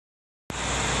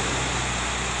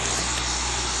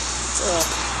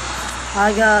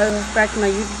Hi guys, back to my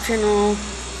YouTube channel.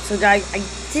 So guys, I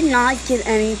did not get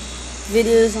any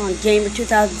videos on governr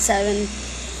 2007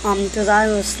 because I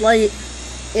have a slight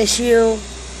issue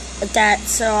with that,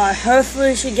 so I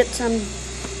hopefully should get some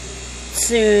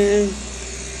soon,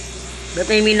 but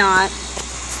maybe not.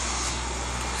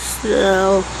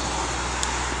 So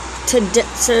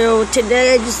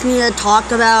today I just need to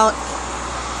talk about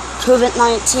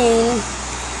COVID-19.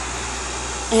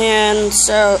 And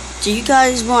so, do you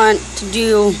guys want to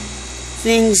do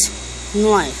things in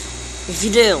life? If you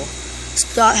do,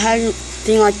 stop having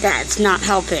things like that. It's not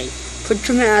helping. Put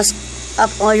your mask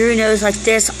up on your nose like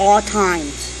this all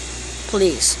times,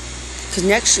 please. Because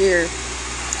next year,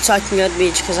 so I can go to the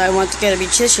beach. Because I want to go to the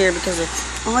beach this year because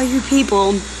of all you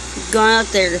people going out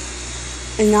there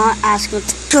and not asking what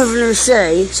the governor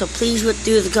say. So please, what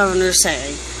do the governor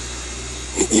say?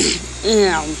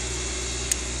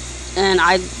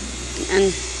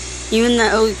 And even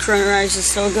though the coronavirus is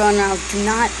still going out,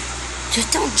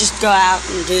 don't just go out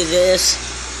and do this.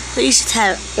 Please just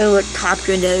have it at the top of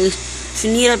your nose. If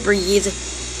you need to breathe,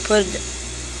 put it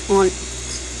on.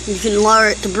 You can lower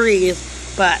it to breathe,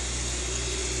 but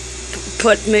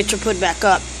make sure to put it back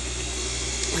up.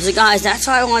 So guys, that's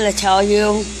all I wanted to tell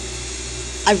you.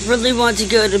 I really want to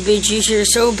go to the beach this year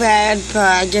so bad, but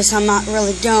I guess I'm not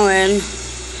really going.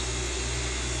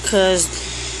 Because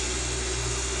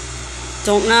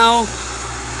don't know,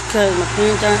 because my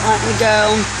parents don't let me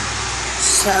go.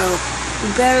 So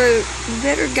you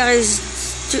better guys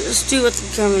just do what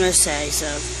the governor say. So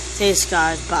thanks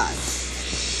guys, bye.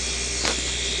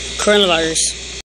 Coronavirus.